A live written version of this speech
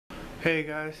Hey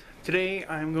guys, today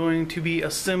I'm going to be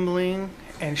assembling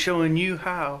and showing you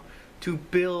how to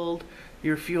build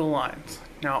your fuel lines.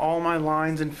 Now all my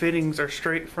lines and fittings are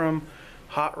straight from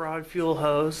Hot Rod Fuel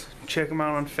Hose. Check them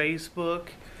out on Facebook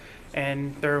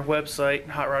and their website,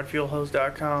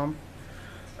 hotrodfuelhose.com.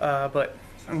 But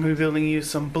I'm going to be building you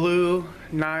some blue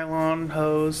nylon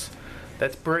hose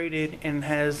that's braided and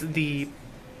has the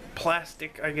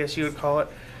plastic, I guess you would call it,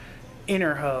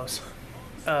 inner hose.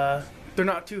 They're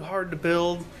not too hard to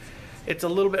build. It's a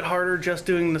little bit harder just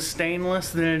doing the stainless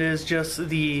than it is just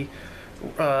the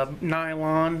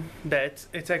nylon.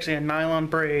 It's actually a nylon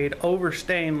braid over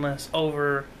stainless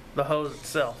over the hose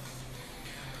itself.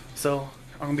 So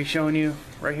I'm gonna be showing you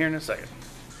right here in a second.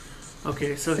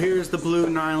 Okay, so here's the blue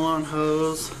nylon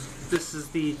hose. This is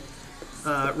the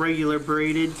regular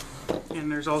braided,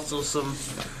 and there's also some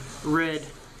red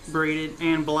braided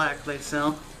and black they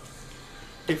sell.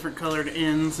 Different colored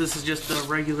ends. This is just the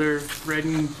regular red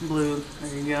and blue.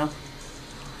 There you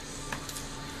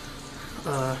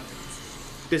go.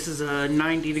 This is a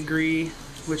 90 degree,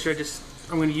 which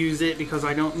I'm going to use it because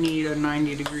I don't need a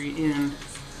 90 degree end.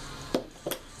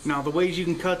 Now the ways you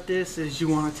can cut this is you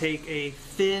want to take a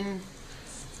thin,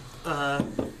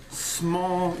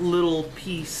 small little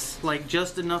piece, like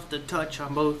just enough to touch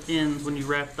on both ends when you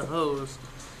wrap the hose,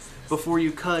 before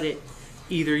you cut it.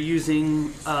 Either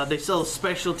using, they sell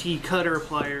specialty cutter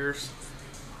pliers,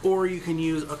 or you can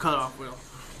use a cutoff wheel.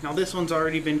 Now this one's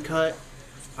already been cut.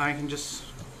 I can just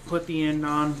put the end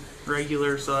on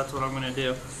regular, so that's what I'm going to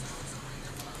do.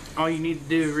 All you need to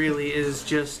do really is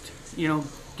just,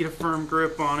 get a firm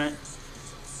grip on it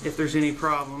if there's any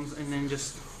problems, and then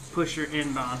just push your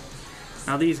end on.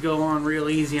 Now these go on real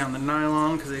easy on the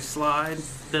nylon because they slide.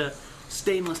 The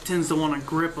stainless tends to want to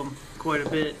grip them quite a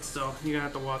bit, so you're gonna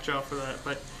have to watch out for that,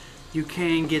 but you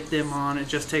can get them on. It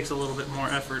just takes a little bit more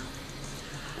effort.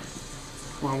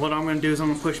 Well, what I'm gonna do is I'm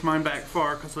gonna push mine back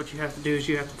far, because what you have to do is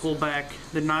you have to pull back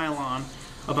the nylon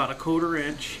about 1/4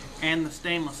 inch and the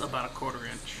stainless about 1/4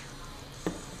 inch.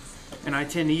 And I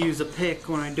tend to use a pick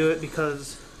when I do it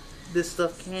because this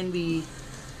stuff can be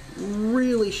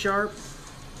really sharp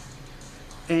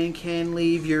and can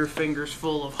leave your fingers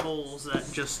full of holes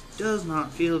that just does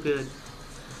not feel good.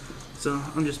 So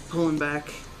I'm just pulling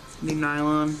back the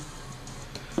nylon.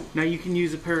 Now you can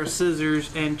use a pair of scissors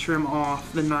and trim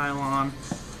off the nylon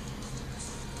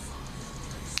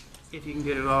if you can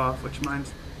get it off, which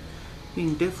mine's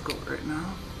being difficult right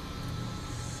now.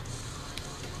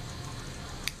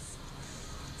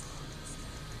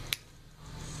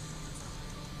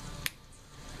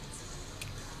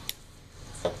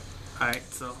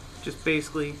 Alright, so just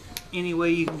basically any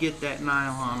way you can get that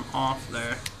nylon off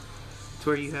there to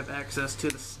where you have access to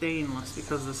the stainless,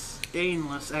 because the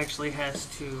stainless actually has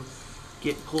to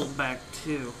get pulled back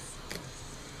too,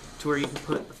 to where you can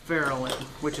put the ferrule in,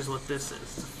 which is what this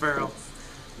is, the ferrule.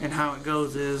 And how it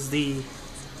goes is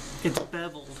it's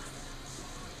beveled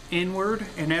inward,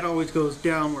 and that always goes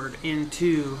downward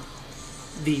into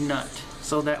the nut,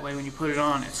 so that way when you put it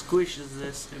on, it squishes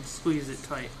this and squeezes it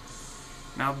tight.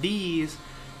 Now these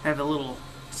have a little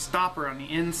stopper on the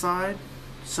inside,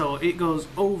 so it goes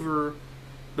over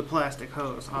the plastic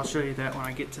hose. I'll show you that when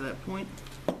I get to that point.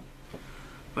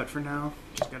 But for now,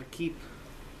 just gotta keep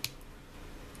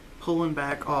pulling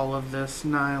back all of this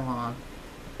nylon.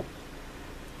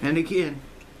 And again,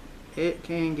 it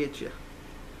can get you.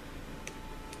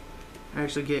 I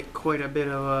actually get quite a bit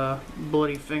of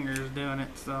bloody fingers doing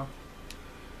it, so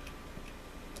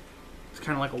it's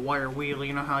kind of like a wire wheel.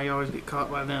 You know how you always get caught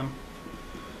by them.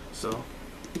 So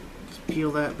just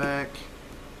peel that back.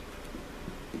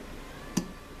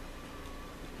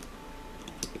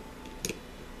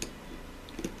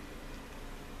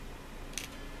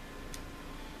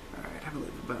 Alright, I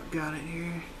believe about got it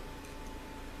here.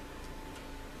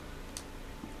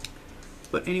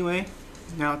 But anyway,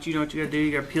 now that you know what you gotta do,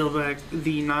 you gotta peel back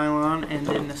the nylon and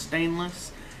then the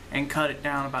stainless and cut it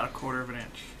down about 1/4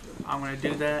 inch. I'm gonna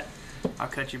do that. I'll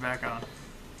cut you back on.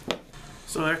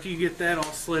 So after you get that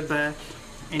all slid back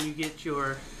and you get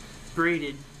your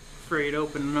braided frayed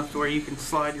open enough to where you can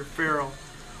slide your ferrule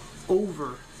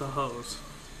over the hose.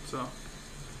 So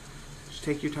just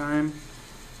take your time.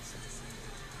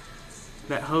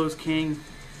 That hose can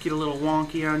get a little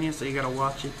wonky on you, so you gotta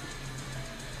watch it.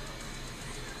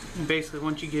 And basically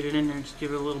once you get it in there, just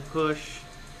give it a little push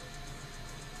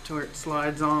to where it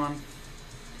slides on.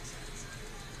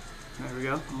 There we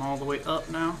go. I'm all the way up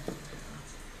now.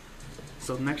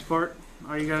 So the next part,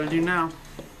 all you gotta do now,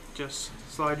 just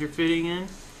slide your fitting in.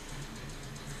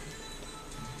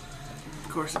 Of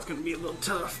course it's gonna be a little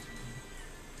tough.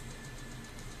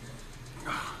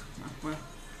 Well,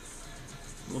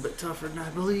 A little bit tougher than I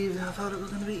thought it was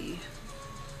going to be.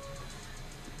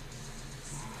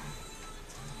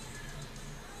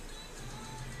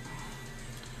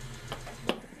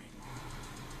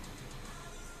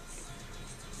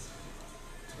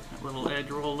 That little edge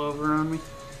rolled over on me.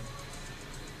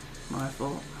 My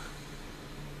fault.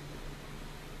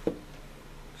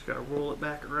 Just got to roll it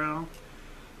back around.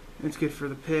 It's good for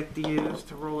the pick to use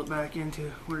to roll it back into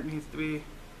where it needs to be.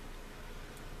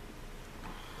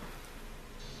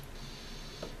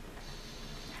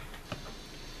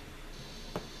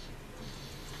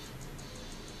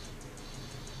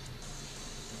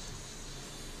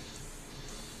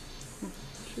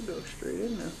 Should go straight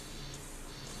in now.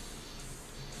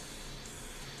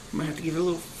 Might have to give it a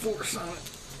little force on it.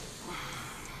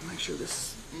 Make sure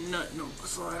this nut don't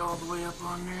slide all the way up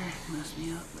on there. Mess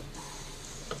me up. But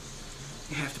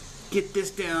you have to get this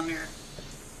down there.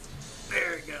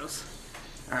 There it goes.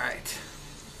 Alright.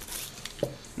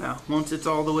 Now, once it's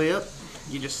all the way up,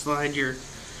 you just slide your...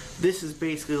 This is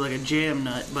basically like a jam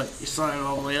nut, but you slide it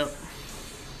all the way up.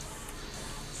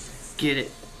 Get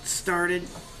it started.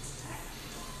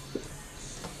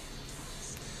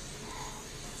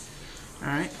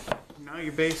 Alright, now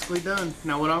you're basically done.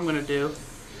 Now what I'm going to do,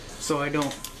 so I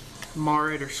don't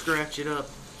mar it or scratch it up,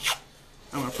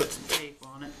 I'm going to put some tape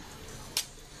on it.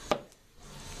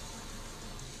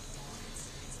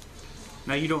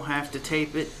 Now you don't have to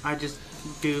tape it, I just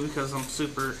do because I'm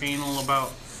super anal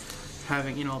about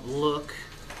having, you know, the look.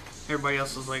 Everybody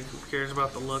else is like, who cares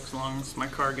about the look as long as my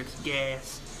car gets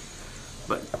gas.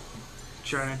 But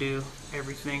trying to do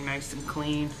everything nice and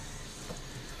clean.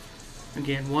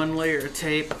 Again, one layer of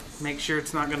tape. Make sure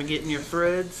it's not going to get in your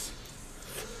threads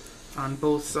on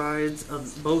both sides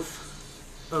of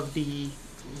the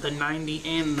 90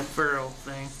 and the ferrule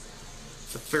thing.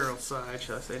 The ferrule side,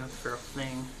 should I say, not the ferrule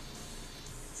thing.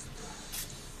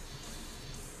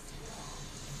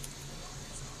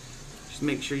 Just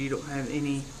make sure you don't have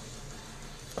any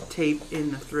tape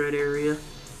in the thread area.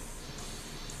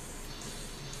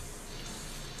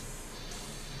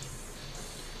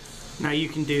 Now you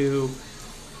can do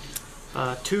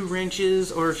 2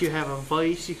 wrenches, or if you have a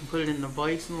vise, you can put it in the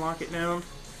vise and lock it down.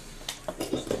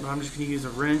 But I'm just going to use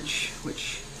a wrench,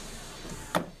 which,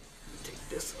 take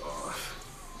this off.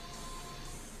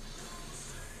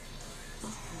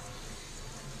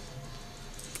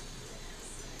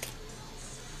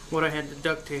 What I had the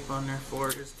duct tape on there for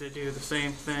is to do the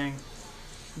same thing,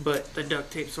 but the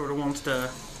duct tape sort of wants to,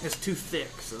 it's too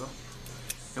thick, so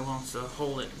it wants to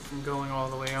hold it from going all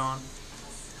the way on.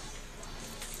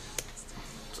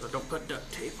 So don't put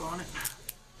duct tape on it.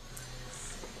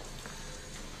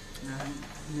 Alright,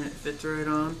 and then it fits right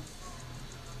on.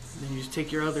 Then you just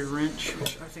take your other wrench,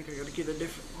 which I think I gotta get a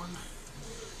different one.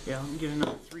 Yeah, let me get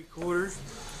another 3/4.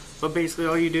 But basically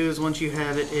all you do is once you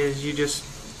have it is you just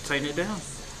tighten it down.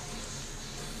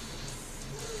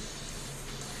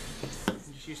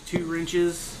 Just use 2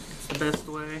 wrenches, it's the best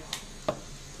way.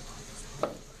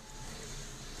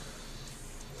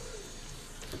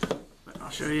 But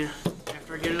I'll show you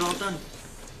after I get it all done.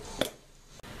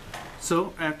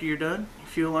 So after you're done, your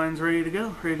fuel line's ready to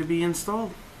go, ready to be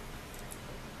installed.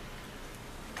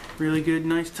 Really good,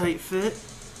 nice tight fit.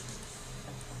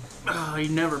 Oh, you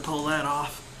never pull that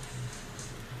off.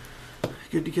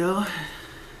 Good to go.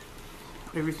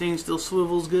 Everything still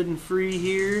swivels good and free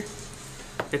here.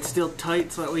 It's still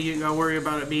tight, so that way you ain't gotta worry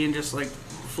about it being just like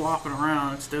flopping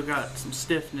around. It's still got some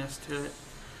stiffness to it,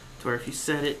 to where if you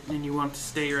set it and you want it to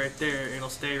stay right there, it'll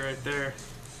stay right there.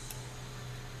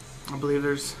 I believe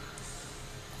it's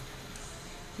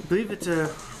a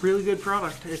really good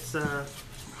product. It's a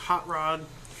hot rod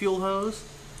fuel hose,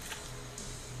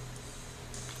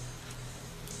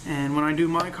 and when I do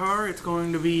my car, it's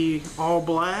going to be all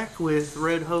black with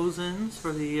red hose ends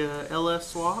for the LS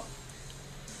swap.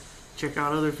 Check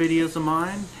out other videos of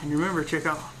mine, and remember, check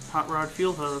out Hot Rod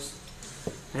Fuel Hose.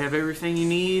 They have everything you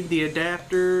need, the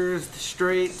adapters, the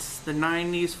straights, the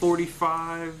 90s,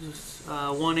 45s,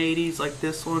 180s like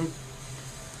this one,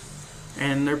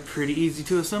 and they're pretty easy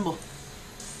to assemble.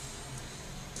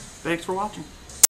 Thanks for watching.